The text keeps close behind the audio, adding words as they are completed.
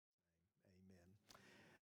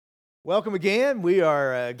Welcome again. We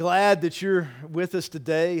are glad that you're with us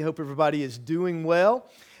today. Hope everybody is doing well.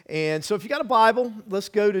 And so if you got a Bible, let's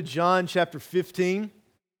go to John chapter 15.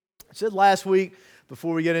 I said last week,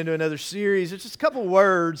 before we get into another series, there's just a couple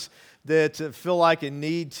words that feel like a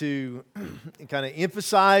need to kind of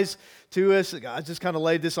emphasize to us. God just kind of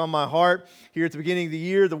laid this on my heart here at the beginning of the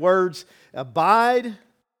year. The words abide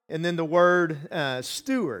and then the word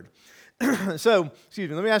steward. So, excuse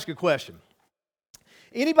me, let me ask you a question.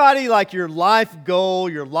 Anybody like your life goal,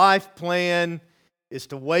 your life plan is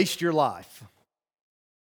to waste your life?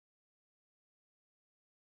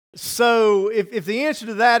 So if the answer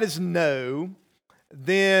to that is no,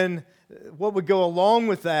 then what would go along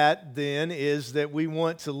with that then is that we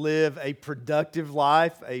want to live a productive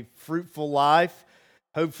life, a fruitful life,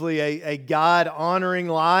 hopefully a God-honoring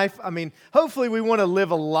life. I mean, hopefully we want to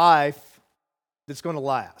live a life that's going to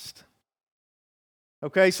last.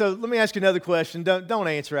 Okay, so let me ask you another question. Don't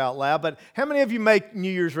answer out loud, but how many of you make New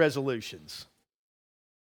Year's resolutions?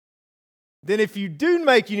 Then if you do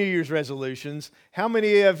make New Year's resolutions, how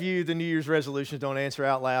many of you, the New Year's resolutions don't answer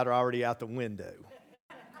out loud are already out the window?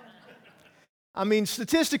 I mean,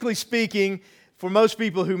 statistically speaking, for most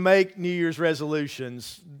people who make New Year's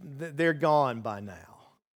resolutions, they're gone by now.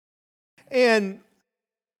 And,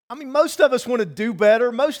 I mean, most of us want to do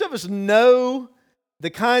better. Most of us know the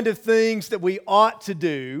kind of things that we ought to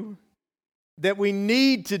do, that we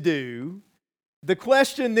need to do. The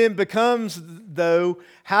question then becomes, though,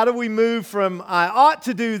 how do we move from I ought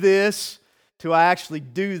to do this to I actually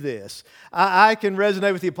do this? I can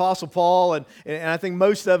resonate with the Apostle Paul, and I think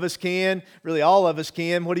most of us can, really all of us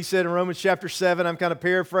can. What he said in Romans chapter 7, I'm kind of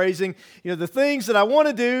paraphrasing. You know, the things that I want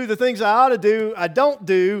to do, the things I ought to do, I don't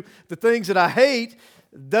do. The things that I hate,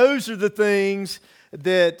 those are the things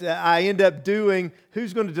that I end up doing.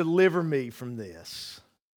 Who's going to deliver me from this?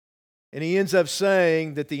 And he ends up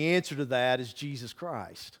saying that the answer to that is Jesus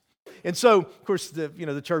Christ. And so, of course,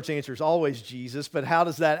 the church answer is always Jesus, but how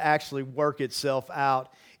does that actually work itself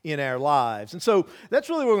out in our lives? And so that's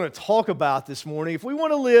really what we're going to talk about this morning. If we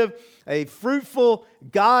want to live a fruitful,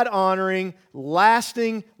 God-honoring,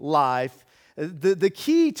 lasting life, the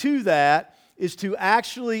key to that is to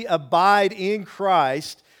actually abide in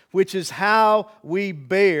Christ, which is how we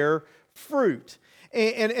bear fruit.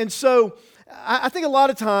 And so I think a lot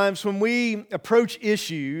of times when we approach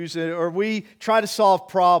issues or we try to solve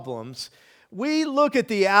problems, we look at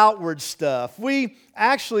the outward stuff. We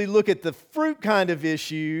actually look at the fruit kind of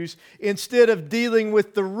issues instead of dealing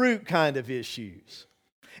with the root kind of issues.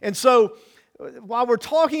 And so while we're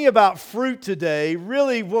talking about fruit today,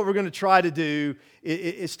 really what we're going to try to do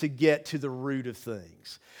is to get to the root of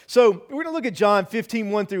things. So we're going to look at John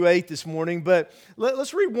 15, 1 through 8 this morning, but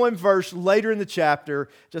let's read one verse later in the chapter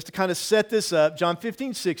just to kind of set this up. John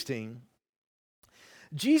 15, 16.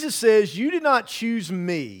 Jesus says, "You did not choose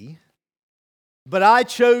me, but I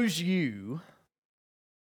chose you."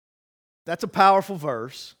 That's a powerful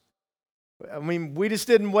verse. I mean, we just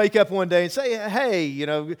didn't wake up one day and say,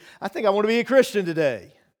 hey, I think I want to be a Christian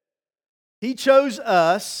today. He chose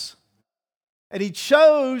us. And he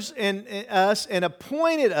chose us and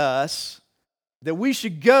appointed us that we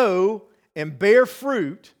should go and bear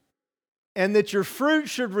fruit, and that your fruit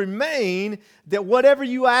should remain, that whatever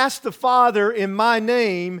you ask the Father in my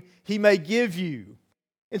name, he may give you.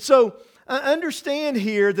 And so understand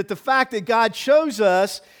here that the fact that God chose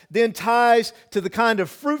us then ties to the kind of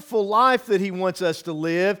fruitful life that he wants us to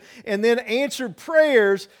live, and then answered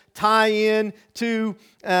prayers tie in to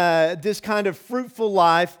this kind of fruitful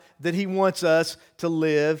life that he wants us to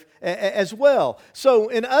live as well. So,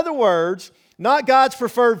 in other words, not God's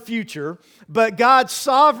preferred future, but God's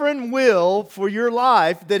sovereign will for your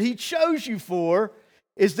life that he chose you for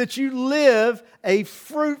is that you live a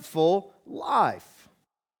fruitful life.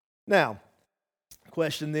 Now, the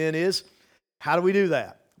question then is, how do we do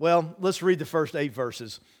that? Well, let's read the first 8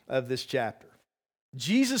 verses of this chapter.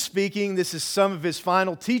 Jesus speaking, this is some of his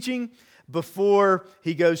final teaching before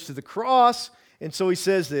he goes to the cross. And so he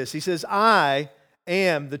says this. He says, "I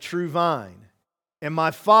am the true vine, and my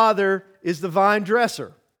Father is the vine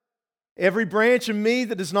dresser. Every branch in me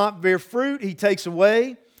that does not bear fruit, he takes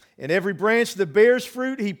away. And every branch that bears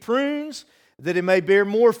fruit, he prunes, that it may bear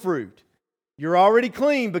more fruit. You're already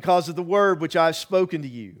clean because of the word which I've spoken to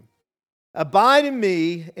you. Abide in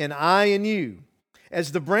me, and I in you.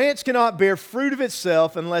 As the branch cannot bear fruit of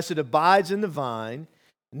itself unless it abides in the vine,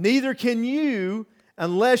 neither can you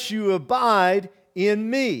unless you abide in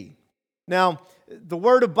me." Now, the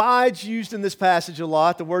word abide's used in this passage a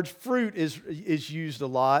lot. The word fruit is used a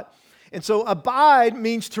lot. And so abide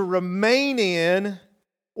means to remain in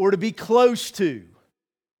or to be close to.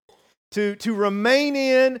 to remain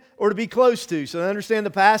in or to be close to. So to understand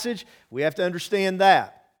the passage, we have to understand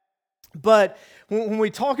that. But when we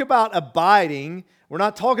talk about abiding, we're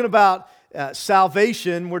not talking about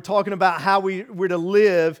salvation. We're talking about how we're to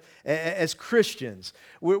live as Christians.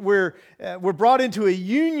 We're brought into a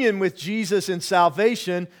union with Jesus in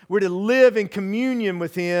salvation. We're to live in communion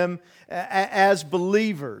with Him as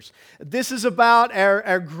believers. This is about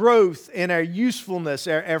our growth and our usefulness,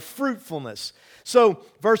 our fruitfulness. So,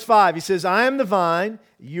 verse 5, he says, I am the vine,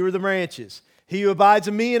 you are the branches. He who abides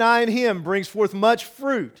in me and I in him brings forth much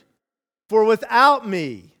fruit. For without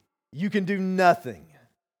me, you can do nothing.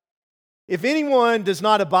 If anyone does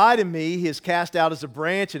not abide in me, he is cast out as a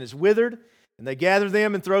branch and is withered, and they gather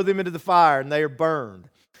them and throw them into the fire, and they are burned.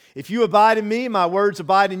 If you abide in me, my words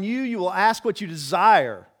abide in you, you will ask what you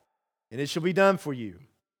desire, and it shall be done for you.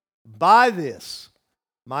 By this,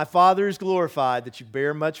 my Father is glorified, that you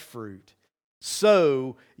bear much fruit.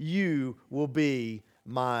 So you will be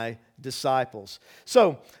my disciples.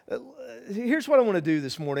 So here's what I want to do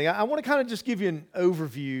this morning. I want to kind of just give you an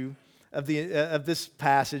overview of this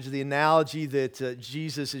passage, the analogy that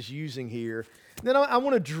Jesus is using here. And then I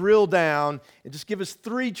want to drill down and just give us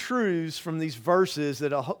 3 truths from these verses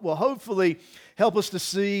that will hopefully help us to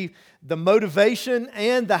see the motivation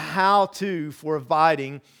and the how-to for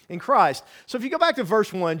abiding in Christ. So if you go back to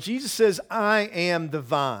verse 1, Jesus says, I am the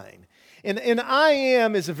vine. And I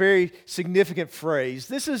am is a very significant phrase.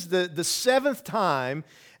 This is the 7th time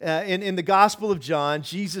in the Gospel of John,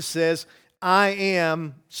 Jesus says, I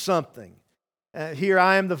am something. Here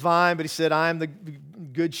I am the vine, but he said, I am the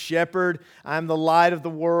good shepherd. I am the light of the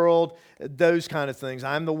world, those kind of things.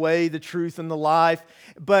 I am the way, the truth, and the life.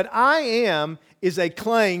 But I am is a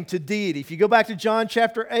claim to deity. If you go back to John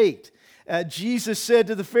chapter 8, Jesus said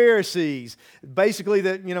to the Pharisees, basically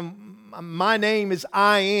that, my name is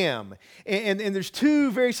I am. And there's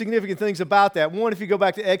 2 very significant things about that. One, if you go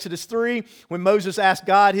back to Exodus 3, when Moses asked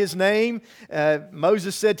God his name,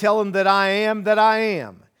 Moses said, tell him that I am that I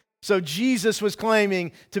am. So Jesus was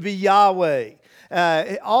claiming to be Yahweh.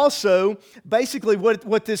 Also, basically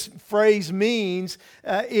what this phrase means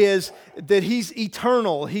is that he's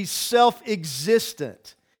eternal, he's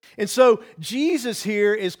self-existent. And so Jesus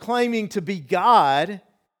here is claiming to be God.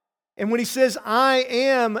 And when he says, I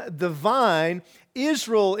am the vine,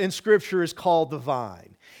 Israel in Scripture is called the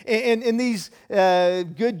vine. And these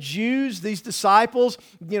good Jews, these disciples,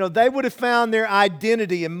 they would have found their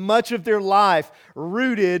identity and much of their life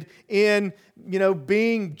rooted in,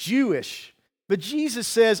 being Jewish. But Jesus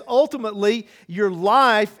says, ultimately, your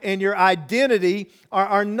life and your identity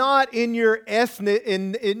are not in your not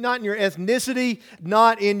in your ethnicity,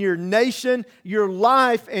 not in your nation. Your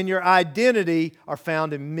life and your identity are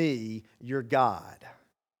found in me, your God.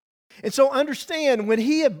 And so understand, when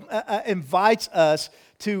he invites us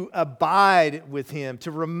to abide with him,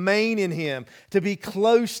 to remain in him, to be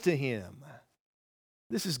close to him,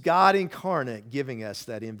 this is God incarnate giving us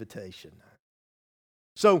that invitation.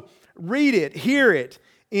 So read it, hear it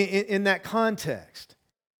in that context.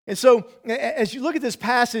 And so as you look at this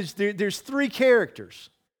passage, there's 3 characters.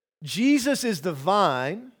 Jesus is the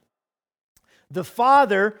vine. The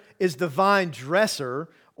Father is the vine dresser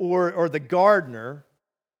or the gardener.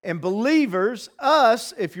 And believers,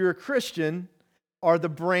 us, if you're a Christian, are the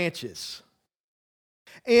branches.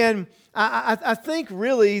 And I think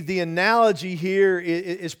really the analogy here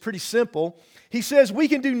is pretty simple. He says we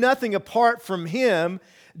can do nothing apart from him,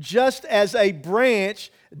 just as a branch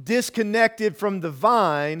disconnected from the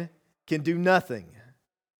vine can do nothing.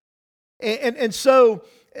 And so,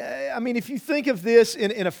 if you think of this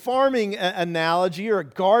in a farming analogy or a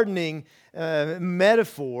gardening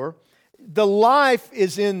metaphor, the life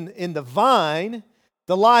is in the vine.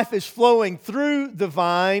 The life is flowing through the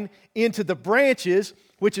vine into the branches,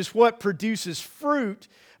 which is what produces fruit.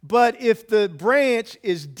 But if the branch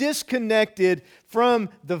is disconnected from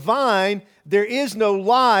the vine, there is no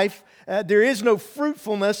life, there is no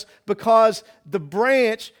fruitfulness, because the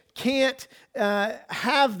branch can't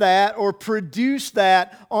have that or produce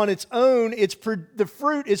that on its own. The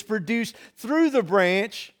fruit is produced through the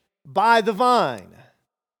branch by the vine.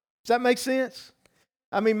 Does that make sense?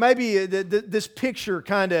 Maybe this picture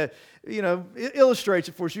kind of, illustrates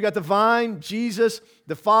it for us. You got the vine, Jesus,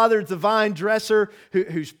 the Father, the vine dresser,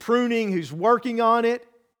 who's pruning, who's working on it.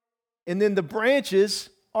 And then the branches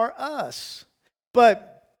are us.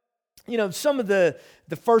 But, some of the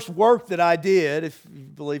first work that I did, if you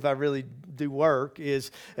believe I really do work,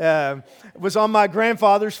 was on my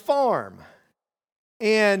grandfather's farm.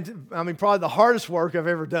 And, probably the hardest work I've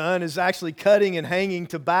ever done is actually cutting and hanging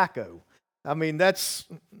tobacco. That's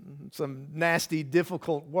some nasty,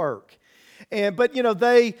 difficult work. But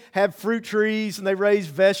they have fruit trees and they raise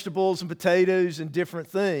vegetables and potatoes and different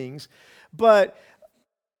things. But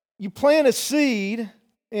you plant a seed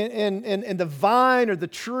and the vine or the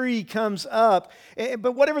tree comes up.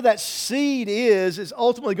 But whatever that seed is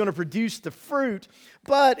ultimately going to produce the fruit.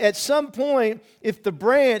 But at some point, if the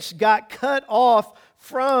branch got cut off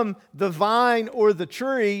from the vine or the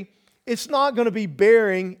tree, it's not going to be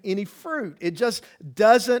bearing any fruit. It just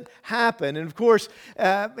doesn't happen. And of course,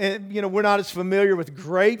 we're not as familiar with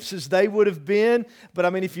grapes as they would have been. But I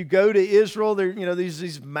mean, if you go to Israel, there,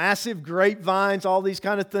 these massive grapevines, all these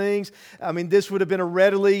kind of things. I mean, this would have been a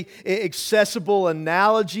readily accessible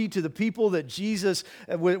analogy to the people that Jesus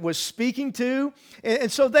was speaking to.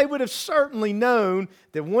 And so they would have certainly known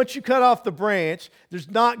that once you cut off the branch, there's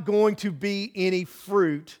not going to be any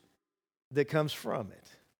fruit that comes from it.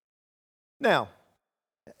 Now,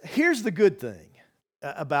 here's the good thing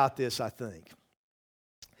about this, I think.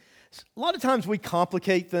 A lot of times we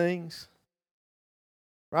complicate things,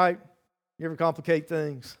 right? You ever complicate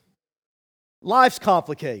things? Life's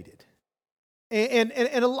complicated. And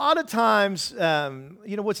a lot of times,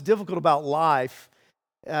 what's difficult about life,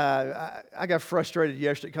 I got frustrated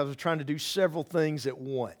yesterday because I was trying to do several things at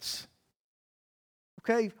once.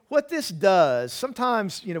 Okay, what this does,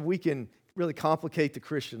 sometimes, we can really complicate the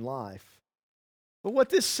Christian life. But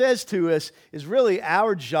what this says to us is really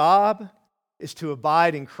our job is to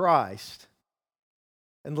abide in Christ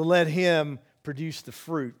and to let Him produce the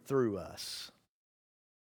fruit through us.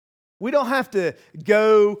 We don't have to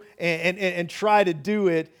go and try to do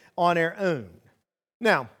it on our own.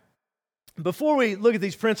 Now, before we look at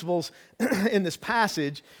these principles in this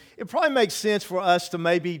passage, it probably makes sense for us to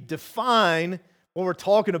maybe define what we're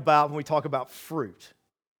talking about when we talk about fruit.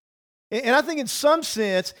 And I think in some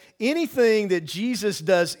sense, anything that Jesus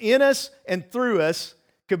does in us and through us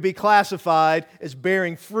could be classified as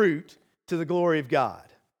bearing fruit to the glory of God.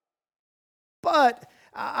 But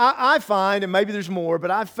I find, and maybe there's more,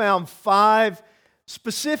 but I've found 5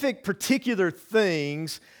 specific particular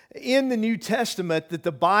things in the New Testament that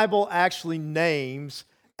the Bible actually names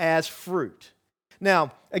as fruit.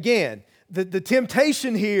 Now, again, the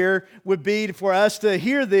temptation here would be for us to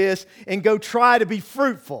hear this and go try to be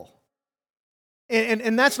fruitful.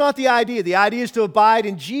 And that's not the idea. The idea is to abide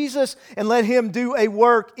in Jesus and let Him do a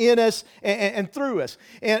work in us and through us.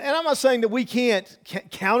 And I'm not saying that we can't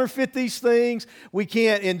counterfeit these things. We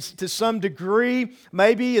can't, to some degree,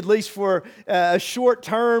 maybe at least for a short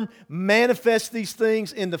term, manifest these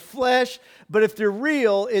things in the flesh. But if they're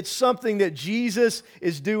real, it's something that Jesus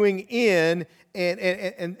is doing in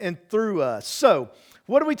and through us. So,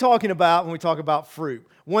 what are we talking about when we talk about fruit?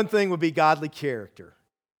 One thing would be godly character,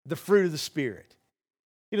 the fruit of the Spirit.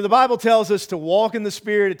 The Bible tells us to walk in the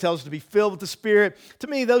Spirit. It tells us to be filled with the Spirit. To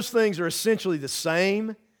me, those things are essentially the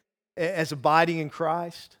same as abiding in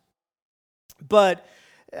Christ. But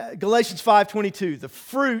Galatians 5:22, the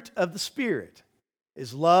fruit of the Spirit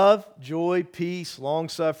is love, joy, peace,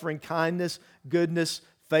 long-suffering, kindness, goodness,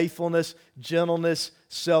 faithfulness, gentleness,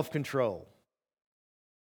 self-control.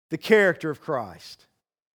 The character of Christ.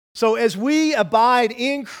 So as we abide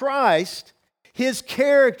in Christ, His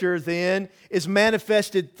character then is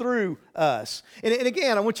manifested through us. And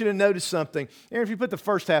again, I want you to notice something. Aaron, if you put the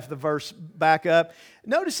first half of the verse back up,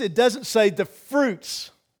 notice it doesn't say the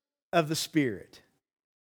fruits of the Spirit.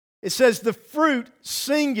 It says the fruit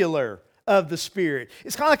singular of the Spirit.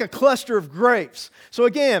 It's kind of like a cluster of grapes. So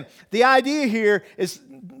again, the idea here is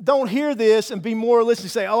don't hear this and be moralistic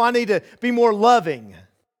and say, oh, I need to be more loving.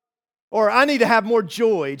 Or I need to have more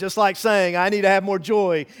joy, just like saying I need to have more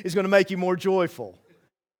joy is going to make you more joyful.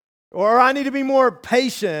 Or I need to be more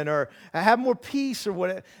patient or have more peace or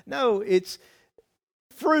whatever. No, it's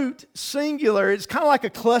fruit singular. It's kind of like a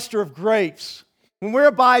cluster of grapes. When we're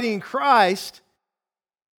abiding in Christ,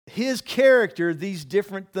 His character, these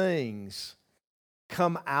different things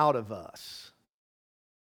come out of us.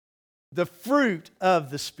 The fruit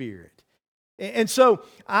of the Spirit. And so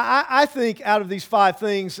I think out of these 5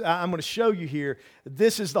 things I'm going to show you here,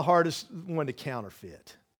 this is the hardest one to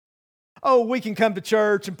counterfeit. Oh, we can come to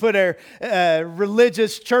church and put our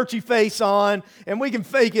religious, churchy face on, and we can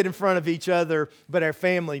fake it in front of each other, but our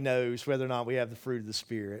family knows whether or not we have the fruit of the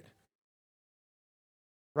Spirit.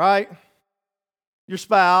 Right? Your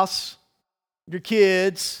spouse, your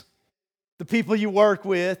kids, the people you work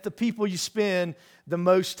with, the people you spend the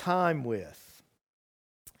most time with.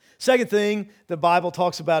 Second thing the Bible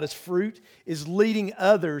talks about as fruit is leading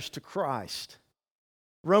others to Christ.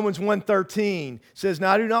 Romans 1:13 says,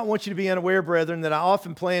 "Now I do not want you to be unaware, brethren, that I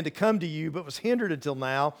often planned to come to you, but was hindered until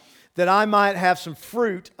now, that I might have some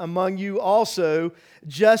fruit among you also,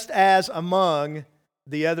 just as among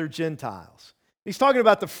the other Gentiles. He's talking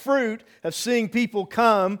about the fruit of seeing people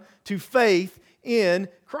come to faith in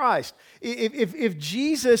Christ. If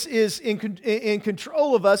Jesus is in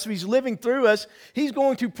control of us, if He's living through us, He's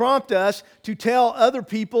going to prompt us to tell other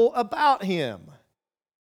people about Him.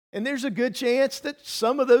 And there's a good chance that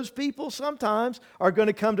some of those people sometimes are going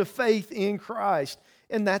to come to faith in Christ,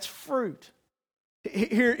 and that's fruit.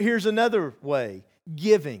 Here's another way,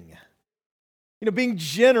 giving. Being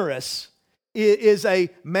generous is a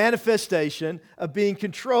manifestation of being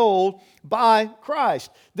controlled by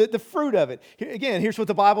Christ, the fruit of it. Again, here's what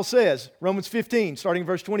the Bible says, Romans 15, starting in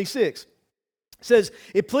verse 26. It says,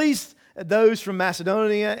 "It pleased those from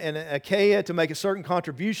Macedonia and Achaia to make a certain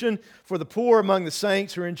contribution for the poor among the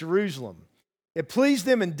saints who are in Jerusalem. It pleased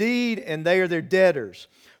them indeed, and they are their debtors.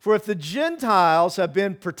 For if the Gentiles have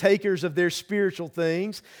been partakers of their spiritual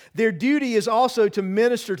things, their duty is also to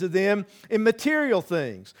minister to them in material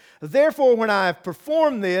things. Therefore, when I have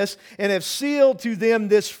performed this and have sealed to them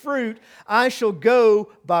this fruit, I shall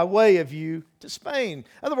go by way of you to Spain." In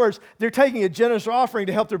other words, they're taking a generous offering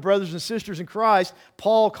to help their brothers and sisters in Christ.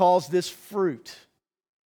 Paul calls this fruit.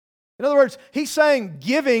 In other words, he's saying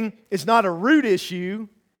giving is not a root issue.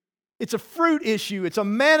 It's a fruit issue. It's a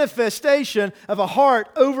manifestation of a heart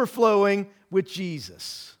overflowing with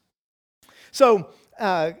Jesus. So,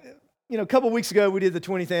 a couple of weeks ago, we did the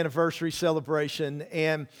 20th anniversary celebration.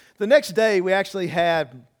 And the next day, we actually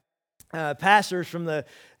had pastors from the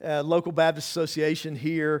local Baptist Association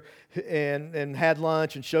here and had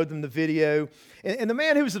lunch and showed them the video. And the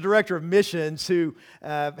man who was the director of missions who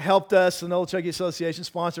helped us, the Old Chucky Association,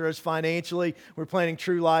 sponsor us financially. We're planning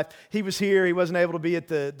True Life. He was here. He wasn't able to be at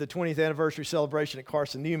the 20th anniversary celebration at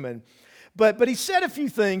Carson Newman. But he said a few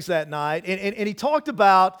things that night, and he talked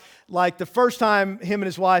about like the first time him and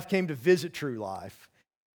his wife came to visit True Life.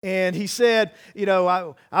 And he said,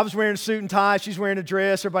 I was wearing a suit and tie, she's wearing a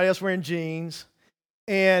dress, everybody else wearing jeans.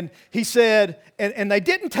 And he said, and they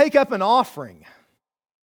didn't take up an offering.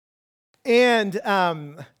 And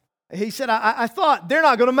he said, I thought they're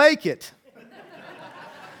not going to make it.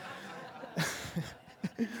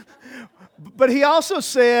 But he also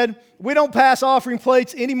said, we don't pass offering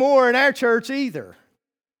plates anymore in our church either.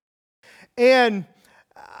 And,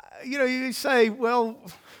 you say, well,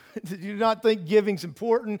 do you not think giving's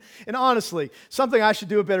important? And honestly, something I should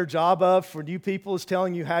do a better job of for new people is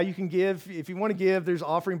telling you how you can give. If you want to give, there's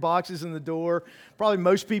offering boxes in the door. Probably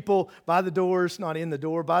most people by the doors, not in the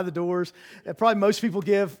door, by the doors. Probably most people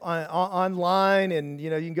give online, and you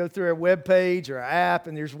can go through our webpage or our app,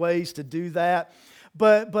 and there's ways to do that.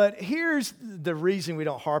 But here's the reason we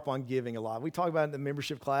don't harp on giving a lot. We talk about it in the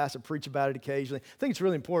membership class and preach about it occasionally. I think it's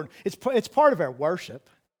really important. It's part of our worship.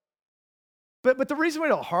 But the reason we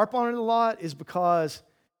don't harp on it a lot is because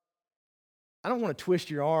I don't want to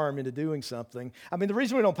twist your arm into doing something. I mean, the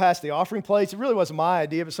reason we don't pass the offering plates, it really wasn't my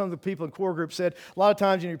idea, but some of the people in core group said a lot of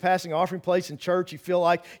times when you're passing offering plates in church, you feel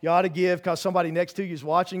like you ought to give because somebody next to you is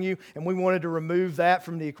watching you, and we wanted to remove that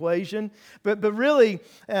from the equation. But really,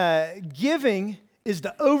 giving is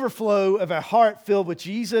the overflow of our heart filled with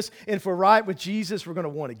Jesus, and if we're right with Jesus, we're going to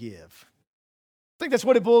want to give. I think that's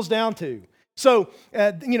what it boils down to. So,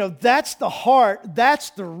 that's the heart, that's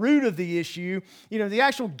the root of the issue. The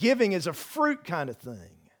actual giving is a fruit kind of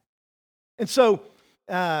thing. And so,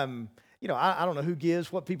 I don't know who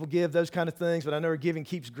gives, what people give, those kind of things, but I know our giving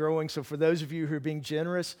keeps growing. So for those of you who are being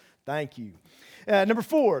generous, thank you. Number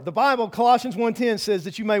 4, the Bible, Colossians 1:10 says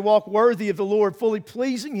that you may walk worthy of the Lord, fully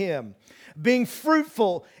pleasing Him, being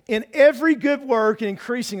fruitful in every good work and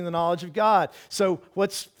increasing in the knowledge of God. So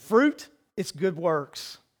what's fruit? It's good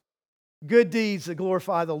works. Good deeds that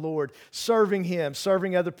glorify the Lord, serving Him,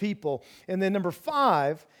 serving other people. And then number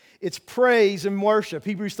 5, it's praise and worship.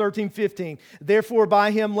 Hebrews 13:15. Therefore,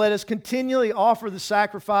 by Him let us continually offer the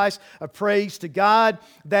sacrifice of praise to God.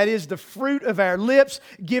 That is the fruit of our lips,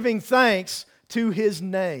 giving thanks to His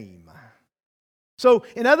name. So,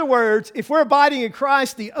 in other words, if we're abiding in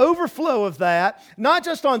Christ, the overflow of that, not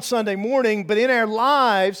just on Sunday morning, but in our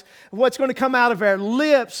lives, what's going to come out of our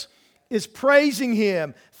lips is praising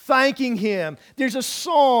Him, thanking Him. There's a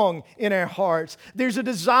song in our hearts. There's a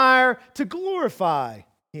desire to glorify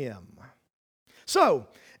Him. So,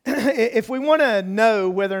 if we want to know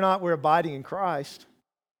whether or not we're abiding in Christ,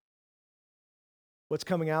 what's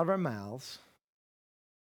coming out of our mouths?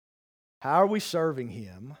 How are we serving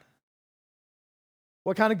Him?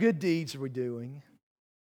 What kind of good deeds are we doing?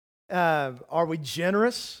 Are we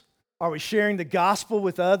generous? Are we sharing the gospel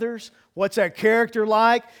with others? What's our character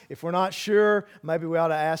like? If we're not sure, maybe we ought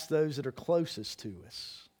to ask those that are closest to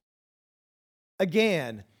us.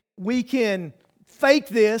 Again, we can fake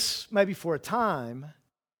this maybe for a time,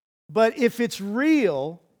 But if it's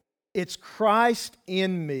real, it's Christ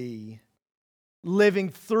in me, living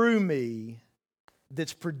through me,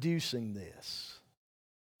 that's producing this.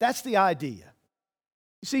 That's the idea.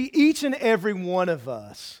 You see, each and every one of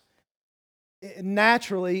us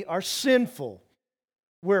naturally are sinful.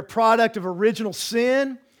 We're a product of original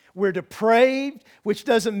sin. We're depraved, which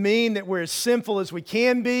doesn't mean that we're as sinful as we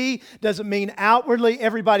can be. Doesn't mean outwardly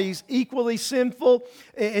everybody's equally sinful.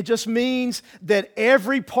 It just means that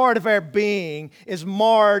every part of our being is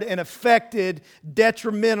marred and affected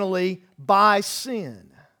detrimentally by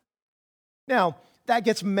sin. Now, that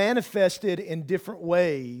gets manifested in different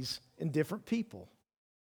ways in different people.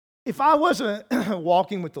 If I wasn't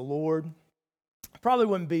walking with the Lord, I probably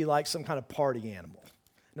wouldn't be like some kind of party animal.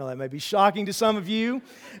 No, that may be shocking to some of you,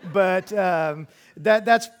 but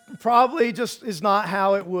that's probably just is not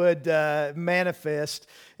how it would manifest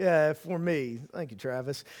for me. Thank you,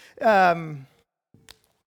 Travis.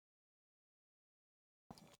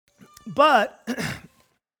 But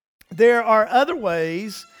there are other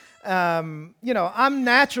ways. I'm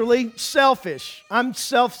naturally selfish. I'm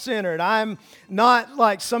self-centered. I'm not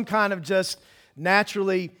like some kind of just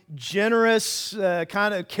naturally generous,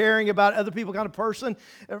 kind of caring about other people kind of person.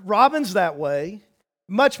 Robin's that way,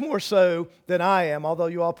 much more so than I am, although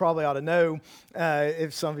you all probably ought to know,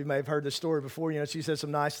 if some of you may have heard this story before, she said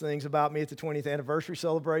some nice things about me at the 20th anniversary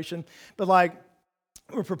celebration. But like,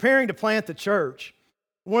 we're preparing to plant the church.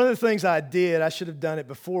 One of the things I did, I should have done it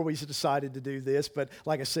before we decided to do this, but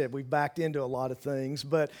like I said, we backed into a lot of things.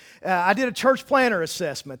 But I did a church planter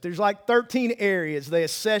assessment. There's like 13 areas they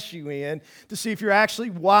assess you in to see if you're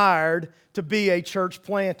actually wired to be a church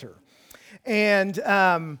planter. And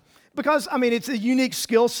because, it's a unique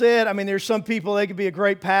skill set. There's some people, they could be a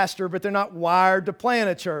great pastor, but they're not wired to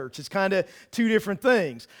plant a church. It's kind of two different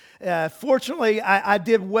things. Fortunately, I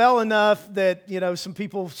did well enough that, some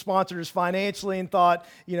people sponsored us financially and thought,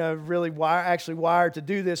 really actually wired to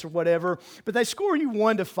do this or whatever. But they score you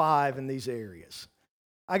 1 to 5 in these areas.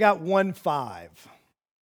 I got 1-5.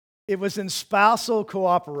 It was in spousal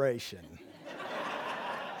cooperation.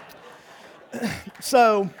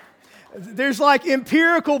 So there's like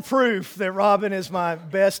empirical proof that Robin is my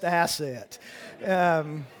best asset.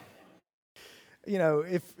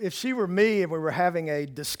 If she were me and we were having a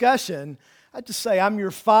discussion, I'd just say, I'm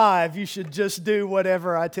your 5. You should just do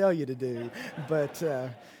whatever I tell you to do. But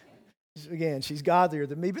again, she's godlier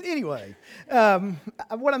than me. But anyway,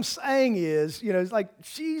 what I'm saying is, it's like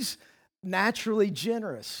she's naturally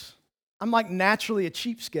generous. I'm like naturally a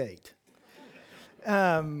cheapskate.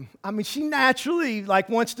 She naturally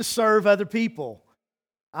wants to serve other people.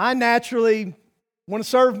 I naturally want to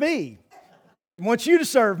serve me. I want you to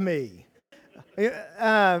serve me. And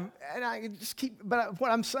I just but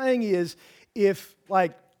what I'm saying is, if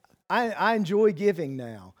I enjoy giving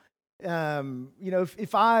now,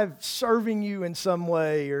 if I'm serving you in some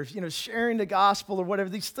way or, sharing the gospel or whatever,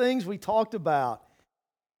 these things we talked about,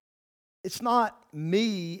 it's not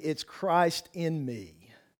me, it's Christ in me.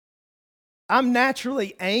 I'm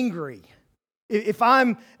naturally angry. If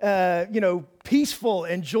I'm, peaceful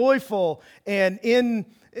and joyful and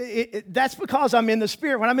that's because I'm in the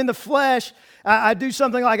Spirit. When I'm in the flesh, I do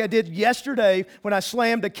something like I did yesterday when I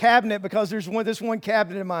slammed a cabinet because there's this one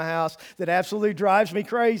cabinet in my house that absolutely drives me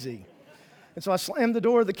crazy. And so I slammed the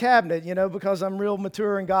door of the cabinet, because I'm real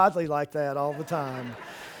mature and godly like that all the time.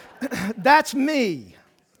 That's me.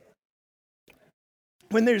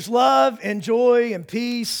 When there's love and joy and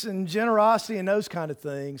peace and generosity and those kind of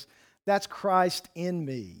things, that's Christ in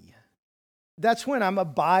me. That's when I'm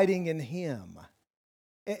abiding in Him.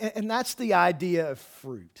 And that's the idea of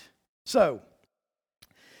fruit. So,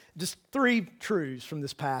 just 3 truths from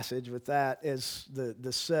this passage with that as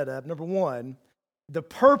the setup. Number 1, the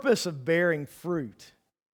purpose of bearing fruit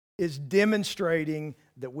is demonstrating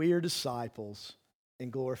that we are disciples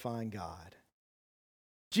and glorifying God.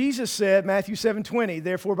 Jesus said, Matthew 7:20,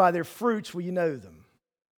 therefore by their fruits will you know them.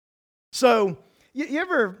 So, you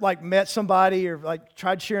ever met somebody or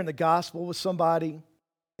tried sharing the gospel with somebody,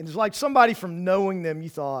 and it's like somebody from knowing them, you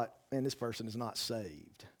thought, man, this person is not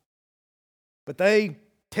saved. But they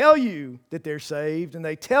tell you that they're saved, and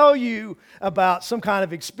they tell you about some kind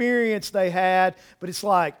of experience they had, but it's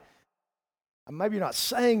like, maybe you're not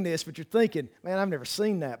saying this, but you're thinking, man, I've never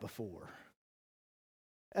seen that before.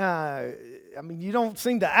 You don't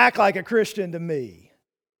seem to act like a Christian to me.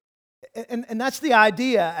 And that's the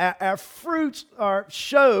idea. Our fruits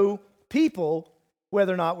show people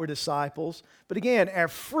whether or not we're disciples. But again, our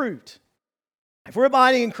fruit If we're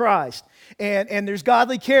abiding in Christ and there's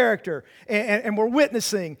godly character and we're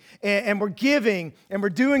witnessing and we're giving and we're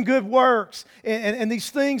doing good works and these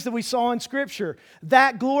things that we saw in Scripture,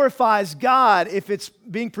 that glorifies God if it's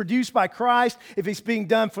being produced by Christ, if it's being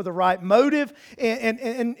done for the right motive, and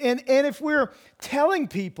if we're telling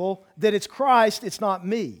people that it's Christ, it's not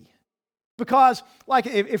me. Because, like,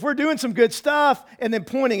 if we're doing some good stuff and then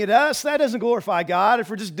pointing at us, that doesn't glorify God. If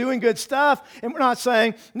we're just doing good stuff and we're not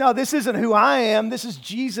saying, no, this isn't who I am, this is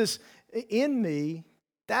Jesus in me,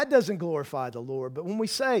 that doesn't glorify the Lord. But when we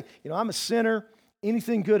say, I'm a sinner,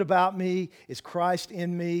 anything good about me is Christ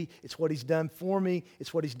in me, it's what He's done for me,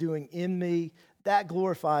 it's what He's doing in me, that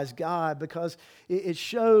glorifies God because it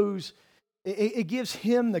shows, it gives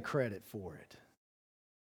Him the credit for it.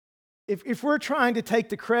 If we're trying to take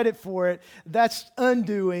the credit for it, that's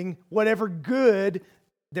undoing whatever good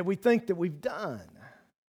that we think that we've done.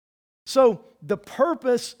 So the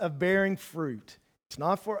purpose of bearing fruit, it's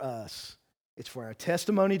not for us, it's for our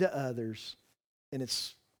testimony to others, and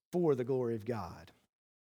it's for the glory of God.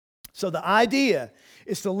 So the idea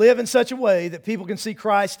is to live in such a way that people can see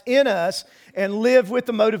Christ in us and live with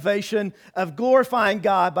the motivation of glorifying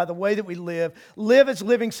God by the way that we live as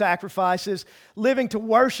living sacrifices, living to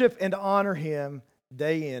worship and to honor Him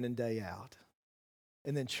day in and day out.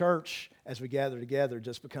 And then church, as we gather together,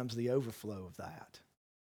 just becomes the overflow of that.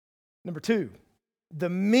 Number 2, the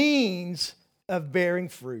means of bearing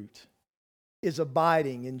fruit is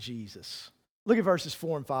abiding in Jesus. Look at verses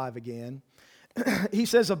 4 and 5 again. He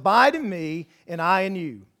says, abide in me and I in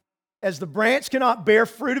you. As the branch cannot bear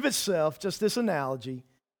fruit of itself, just this analogy,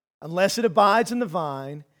 unless it abides in the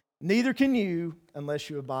vine, neither can you unless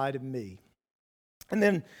you abide in me. And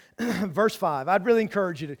then verse 5, I'd really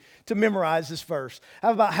encourage you to memorize this verse. I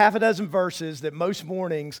have about half a dozen verses that most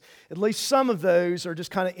mornings, at least some of those are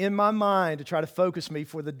just kind of in my mind to try to focus me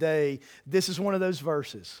for the day. This is one of those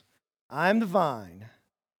verses. I am the vine,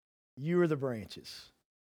 you are the branches.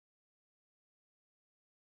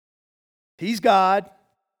 He's God,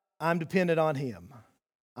 I'm dependent on Him.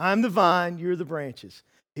 I'm the vine, you're the branches.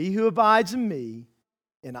 He who abides in me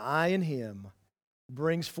and I in him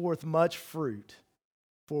brings forth much fruit,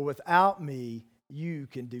 for without me you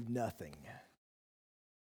can do nothing.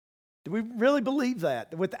 Do we really believe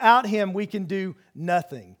that? Without Him we can do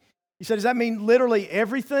nothing. You say, does that mean literally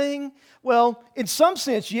everything? Well, in some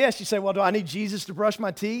sense, yes. You say, well, do I need Jesus to brush my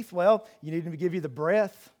teeth? Well, you need Him to give you the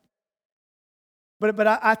breath. But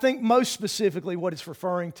I think most specifically what it's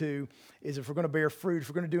referring to is if we're going to bear fruit, if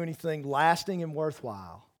we're going to do anything lasting and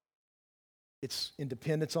worthwhile, it's in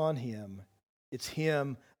dependence on Him. It's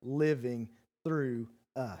Him living through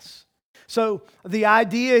us. So the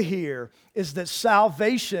idea here is that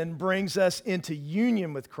salvation brings us into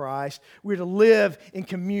union with Christ. We're to live in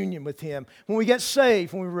communion with Him. When we get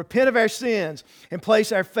saved, when we repent of our sins and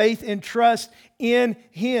place our faith and trust in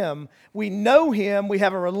Him, we know Him, we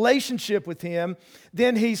have a relationship with Him,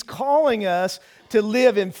 then He's calling us to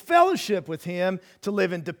live in fellowship with Him, to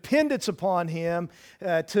live in dependence upon Him,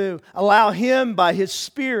 to allow Him by His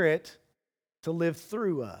Spirit to live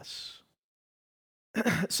through us.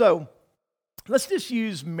 So, let's just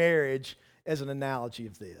use marriage as an analogy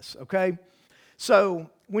of this, okay? So,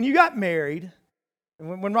 when you got married,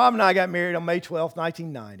 when Rob and I got married on May 12th,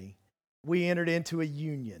 1990, we entered into a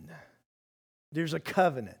union. There's a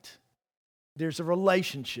covenant. There's a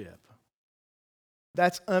relationship.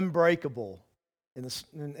 That's unbreakable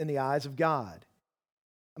in the eyes of God.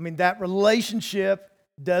 I mean, that relationship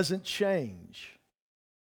doesn't change.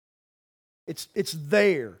 It's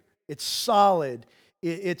there. It's solid.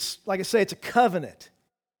 It's, like I say, it's a covenant.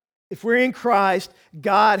 If we're in Christ,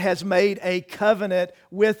 God has made a covenant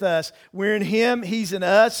with us. We're in Him, He's in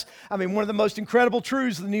us. I mean, one of the most incredible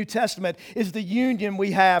truths of the New Testament is the union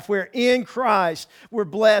we have. We're in Christ. We're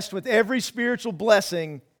blessed with every spiritual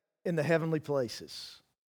blessing in the heavenly places.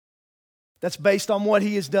 That's based on what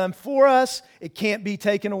He has done for us. It can't be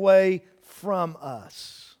taken away from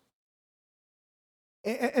us.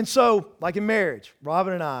 And so, like in marriage,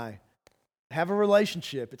 Robin and I have a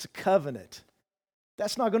relationship. It's a covenant.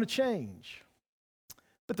 That's not going to change.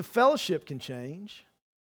 But the fellowship can change.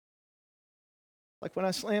 Like when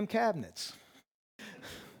I slam cabinets.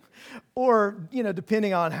 Or,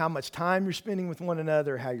 depending on how much time you're spending with one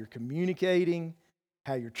another, how you're communicating,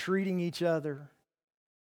 how you're treating each other.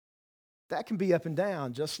 That can be up and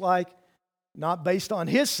down, just like not based on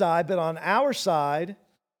His side, but on our side,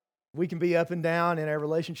 we can be up and down in our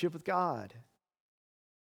relationship with God.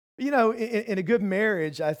 In a good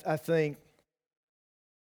marriage, I think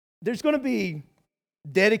there's going to be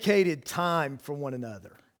dedicated time for one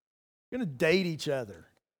another. You're going to date each other.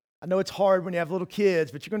 I know it's hard when you have little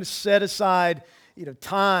kids, but you're going to set aside,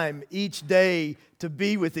 time each day to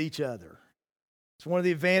be with each other. It's one of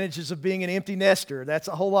the advantages of being an empty nester. That's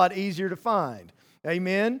a whole lot easier to find.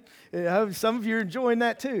 Amen? Some of you are enjoying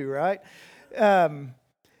that too, right? So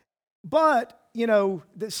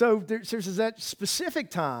there's that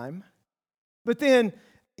specific time, but then,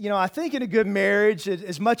 I think in a good marriage,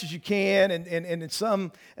 as much as you can, and in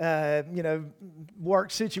some,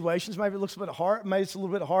 work situations, maybe it looks a bit hard, maybe it's a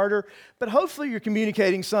little bit harder, but hopefully you're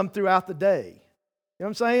communicating some throughout the day. You know what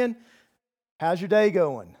I'm saying? How's your day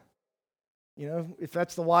going? If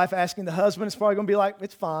that's the wife asking the husband, it's probably going to be like,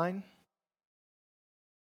 it's fine.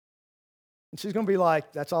 And she's going to be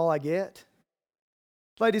like, that's all I get?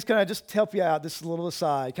 Ladies, can I just help you out? This is a little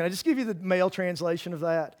aside. Can I just give you the male translation of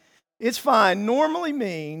that? It's fine normally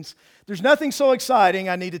means there's nothing so exciting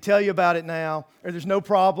I need to tell you about it now, or there's no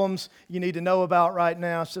problems you need to know about right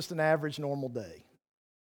now. It's just an average normal day.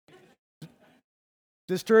 Is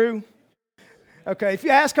this true? Okay, if you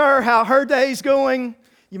ask her how her day's going,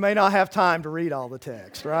 you may not have time to read all the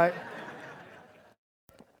text, right?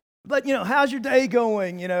 But, how's your day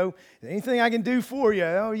going? Anything I can do for you?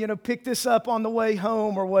 Oh, pick this up on the way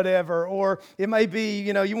home or whatever. Or it may be,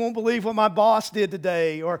 you won't believe what my boss did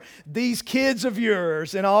today. Or these kids of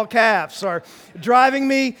yours, in all caps, are driving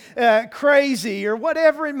me crazy, or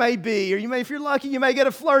whatever it may be. Or if you're lucky, you may get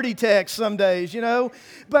a flirty text some days,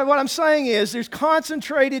 But what I'm saying is there's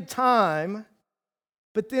concentrated time,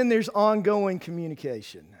 but then there's ongoing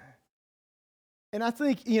communication. And I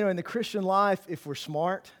think, in the Christian life, if we're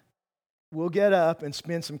smart, we'll get up and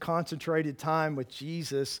spend some concentrated time with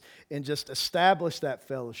Jesus and just establish that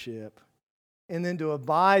fellowship. And then to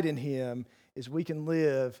abide in Him as we can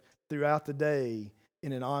live throughout the day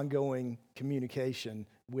in an ongoing communication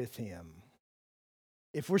with Him.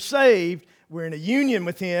 If we're saved, we're in a union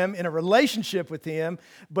with Him, in a relationship with Him,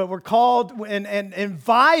 but we're called and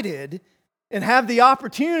invited and have the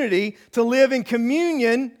opportunity to live in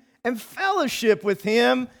communion and fellowship with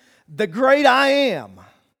Him, the great I Am.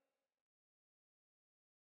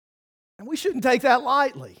 And we shouldn't take that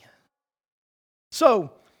lightly.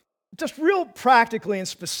 So, just real practically and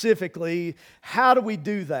specifically, how do we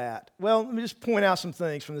do that? Well, let me just point out some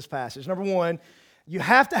things from this passage. Number one, you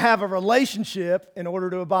have to have a relationship in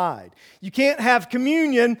order to abide. You can't have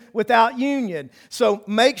communion without union. So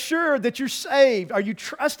make sure that you're saved. Are you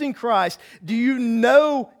trusting Christ? Do you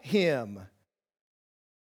know Him?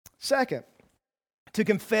 Second, to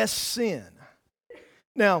confess sin.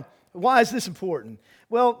 Now, why is this important?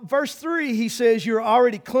 Well, verse 3, he says, you're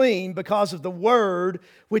already clean because of the word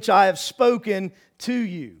which I have spoken to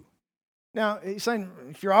you. Now, he's saying,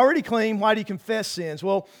 if you're already clean, why do you confess sins?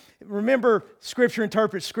 Well, remember, Scripture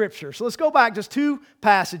interprets Scripture. So let's go back just two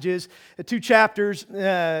passages, two chapters,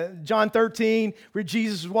 John 13, where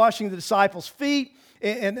Jesus is washing the disciples' feet,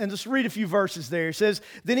 and just read a few verses there. It says,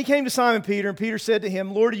 then he came to Simon Peter, and Peter said to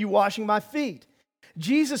him, Lord, are you washing my feet?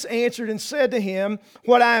 Jesus answered and said to him,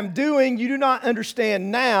 what I am doing you do not understand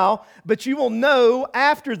now, but you will know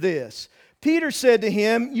after this. Peter said to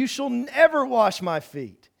him, you shall never wash my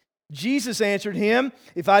feet. Jesus answered him,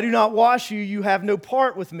 if I do not wash you, you have no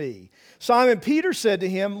part with me. Simon Peter said to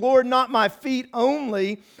him, Lord, not my feet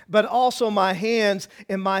only, but also my hands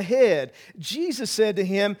and my head. Jesus said to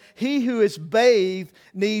him, he who is bathed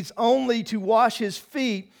needs only to wash his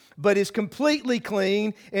feet, but is completely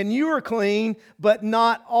clean, and you are clean, but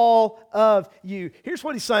not all of you. Here's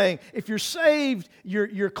what he's saying. If you're saved,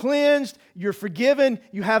 you're cleansed, you're forgiven,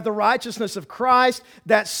 you have the righteousness of Christ.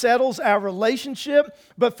 That settles our relationship.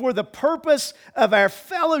 But for the purpose of our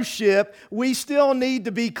fellowship, we still need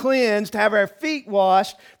to be cleansed, have our feet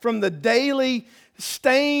washed from the daily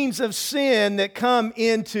stains of sin that come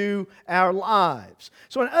into our lives.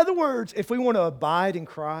 So in other words, if we want to abide in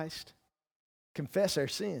Christ, confess our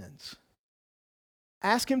sins.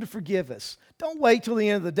 Ask Him to forgive us. Don't wait till the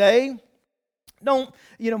end of the day. Don't,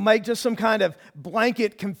 make just some kind of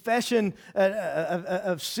blanket confession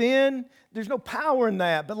of sin. There's no power in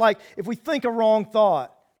that. But if we think a wrong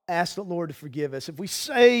thought, ask the Lord to forgive us. If we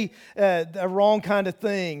say a wrong kind of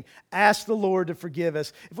thing, ask the Lord to forgive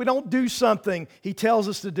us. If we don't do something He tells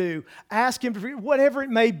us to do, ask Him to forgive, whatever it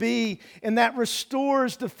may be, and that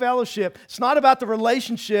restores the fellowship. It's not about the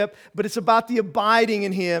relationship, but it's about the abiding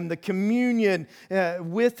in Him, the communion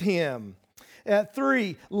with Him.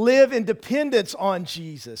 3, live in dependence on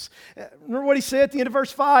Jesus. Remember what He said at the end of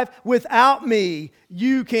verse 5? Without me,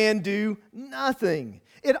 you can do nothing.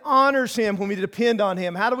 It honors Him when we depend on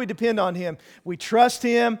Him. How do we depend on Him? We trust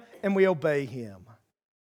Him and we obey Him.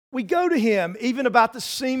 We go to Him even about the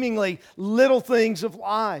seemingly little things of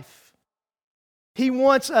life. He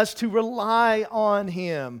wants us to rely on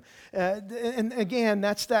Him. And again,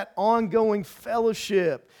 that's that ongoing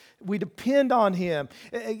fellowship. We depend on Him.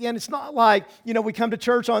 Again, it's not like, we come to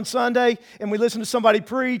church on Sunday and we listen to somebody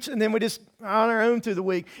preach and then we just on our own through the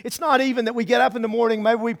week. It's not even that we get up in the morning,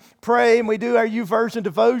 maybe we pray and we do our YouVersion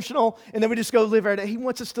devotional and then we just go live our day. He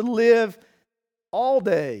wants us to live all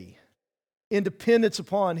day in dependence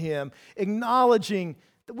upon Him, acknowledging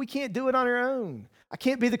that we can't do it on our own. I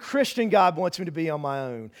can't be the Christian God wants me to be on my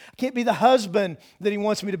own. I can't be the husband that He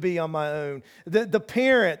wants me to be on my own. The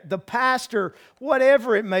parent, the pastor,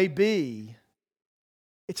 whatever it may be.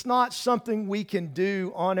 It's not something we can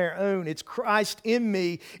do on our own. It's Christ in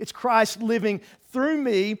me. It's Christ living through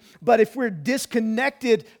me. But if we're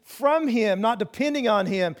disconnected from Him, not depending on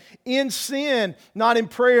Him, in sin, not in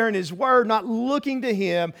prayer and His Word, not looking to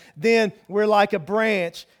Him, then we're like a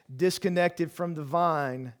branch disconnected from the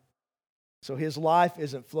vine. So His life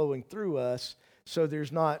isn't flowing through us, so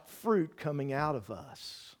there's not fruit coming out of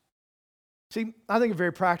us. See, I think a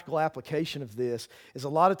very practical application of this is a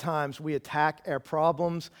lot of times we attack our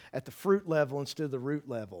problems at the fruit level instead of the root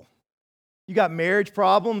level. You got marriage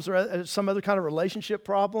problems or some other kind of relationship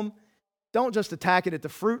problem? Don't just attack it at the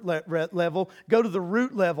fruit level. Go to the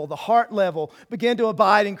root level, the heart level. Begin to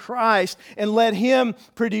abide in Christ and let Him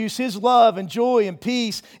produce His love and joy and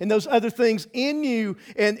peace and those other things in you.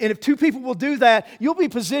 And if two people will do that, you'll be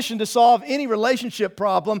positioned to solve any relationship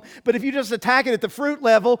problem. But if you just attack it at the fruit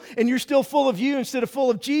level and you're still full of you instead of full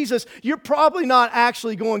of Jesus, you're probably not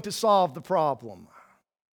actually going to solve the problem.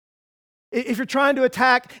 If you're trying to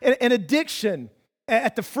attack an addiction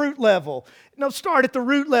at the fruit level, no, start at the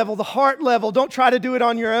root level, the heart level. Don't try to do it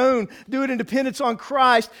on your own. Do it in dependence on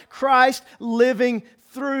Christ, Christ living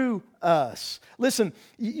through us. Listen,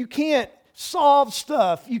 you can't solve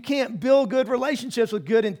stuff. You can't build good relationships with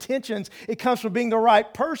good intentions. It comes from being the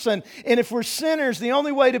right person. And if we're sinners, the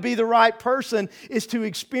only way to be the right person is to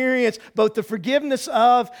experience both the forgiveness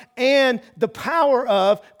of and the power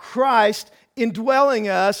of Christ indwelling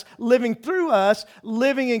us, living through us,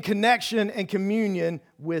 living in connection and communion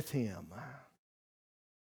with Him.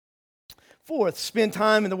 Fourth, spend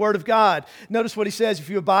time in the Word of God. Notice what He says, if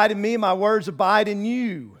you abide in me, my words abide in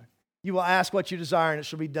you. You will ask what you desire, and it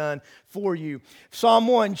shall be done for you. Psalm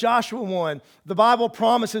 1, Joshua 1, the Bible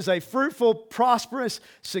promises a fruitful, prosperous,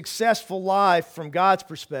 successful life from God's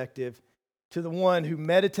perspective to the one who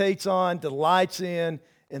meditates on, delights in,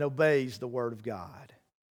 and obeys the Word of God.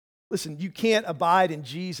 Listen, you can't abide in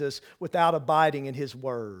Jesus without abiding in His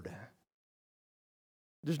Word.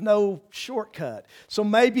 There's no shortcut. So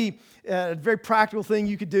maybe a very practical thing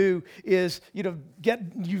you could do is,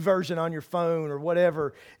 get YouVersion on your phone or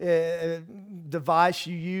whatever device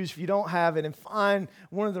you use if you don't have it, and find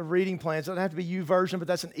one of the reading plans. It doesn't have to be YouVersion, but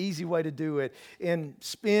that's an easy way to do it. And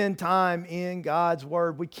spend time in God's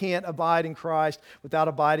Word. We can't abide in Christ without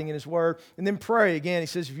abiding in His Word. And then pray. Again, He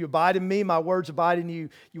says, if you abide in me, my words abide in you.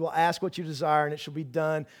 You will ask what you desire, and it shall be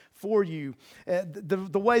done for you.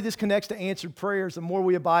 The way this connects to answered prayers, the more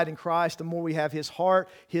we abide in Christ, the more we have His heart,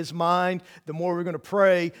 His mind, the more we're going to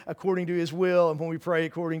pray according to His will. And when we pray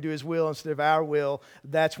according to His will instead of our will,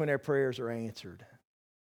 that's when our prayers are answered.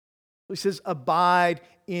 He says, abide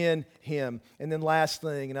in Him. And then last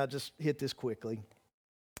thing, and I'll just hit this quickly,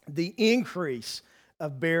 the increase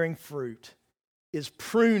of bearing fruit is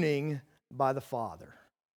pruning by the Father.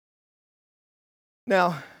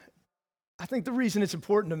 Now, I think the reason it's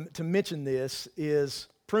important to mention this is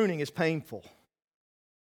pruning is painful,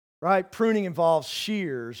 right? Pruning involves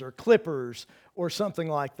shears or clippers or something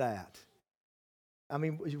like that. I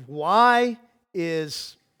mean, why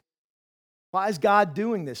is God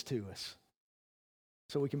doing this to us?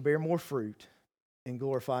 So we can bear more fruit and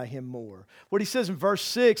glorify Him more. What He says in verse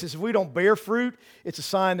 6 is if we don't bear fruit, it's a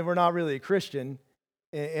sign that we're not really a Christian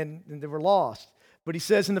and that we're lost. But He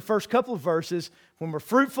says in the first couple of verses, when we're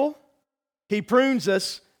fruitful, He prunes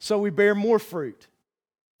us so we bear more fruit.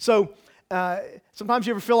 So sometimes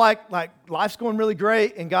you ever feel like life's going really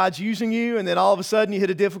great and God's using you, and then all of a sudden you hit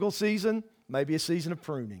a difficult season, maybe a season of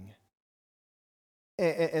pruning.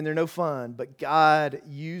 And they're no fun, but God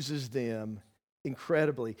uses them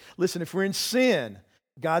incredibly. Listen, if we're in sin,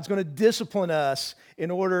 God's going to discipline us in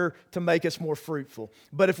order to make us more fruitful.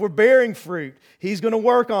 But if we're bearing fruit, He's going to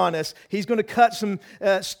work on us. He's going to cut some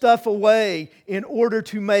stuff away in order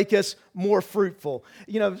to make us more fruitful.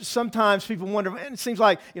 Sometimes people wonder, man, it seems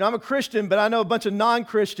like, I'm a Christian, but I know a bunch of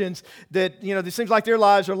non-Christians that, it seems like their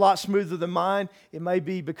lives are a lot smoother than mine. It may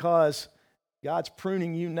be because God's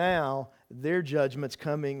pruning you now. Their judgment's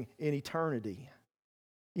coming in eternity.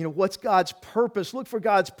 What's God's purpose? Look for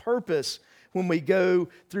God's purpose when we go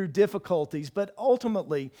through difficulties, but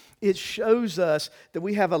ultimately it shows us that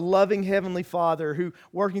we have a loving Heavenly Father who,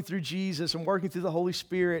 working through Jesus and working through the Holy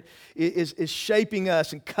Spirit, is shaping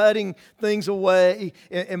us and cutting things away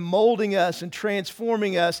and molding us and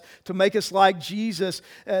transforming us to make us like Jesus,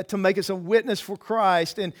 to make us a witness for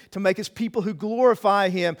Christ, and to make us people who glorify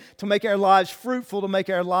Him, to make our lives fruitful, to make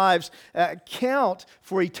our lives count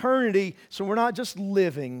for eternity, so we're not just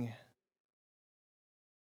living.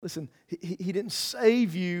 Listen, he didn't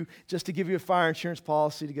save you just to give you a fire insurance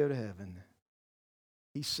policy to go to heaven.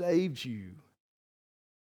 He saved you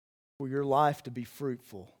for your life to be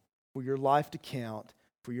fruitful, for your life to count,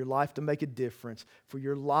 for your life to make a difference, for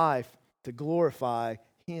your life to glorify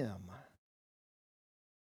Him.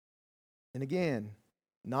 And again,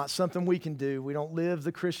 not something we can do. We don't live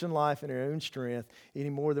the Christian life in our own strength any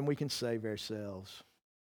more than we can save ourselves.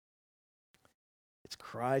 It's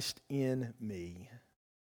Christ in me.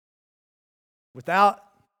 Without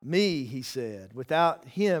me, he said, without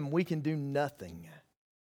Him, we can do nothing.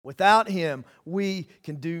 Without Him, we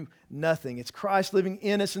can do nothing. It's Christ living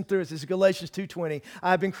in us and through us. This is Galatians 2:20.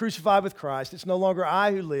 I have been crucified with Christ. It's no longer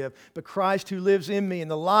I who live, but Christ who lives in me. And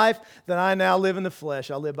the life that I now live in the flesh,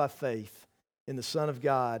 I live by faith in the Son of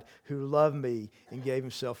God who loved me and gave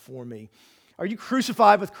Himself for me. Are you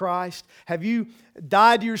crucified with Christ? Have you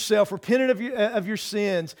died to yourself, repented of your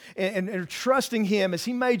sins, and are trusting Him? Has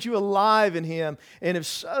He made you alive in Him? And if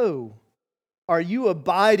so, are you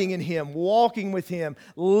abiding in Him, walking with Him,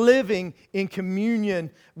 living in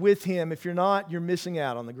communion with Him? If you're not, you're missing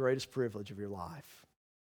out on the greatest privilege of your life.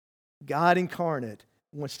 God incarnate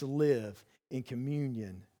wants to live in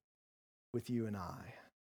communion with you and I.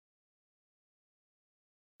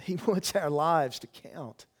 He wants our lives to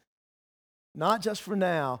count. Not just for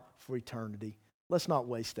now, for eternity. Let's not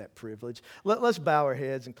waste that privilege. Let's bow our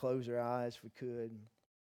heads and close our eyes if we could.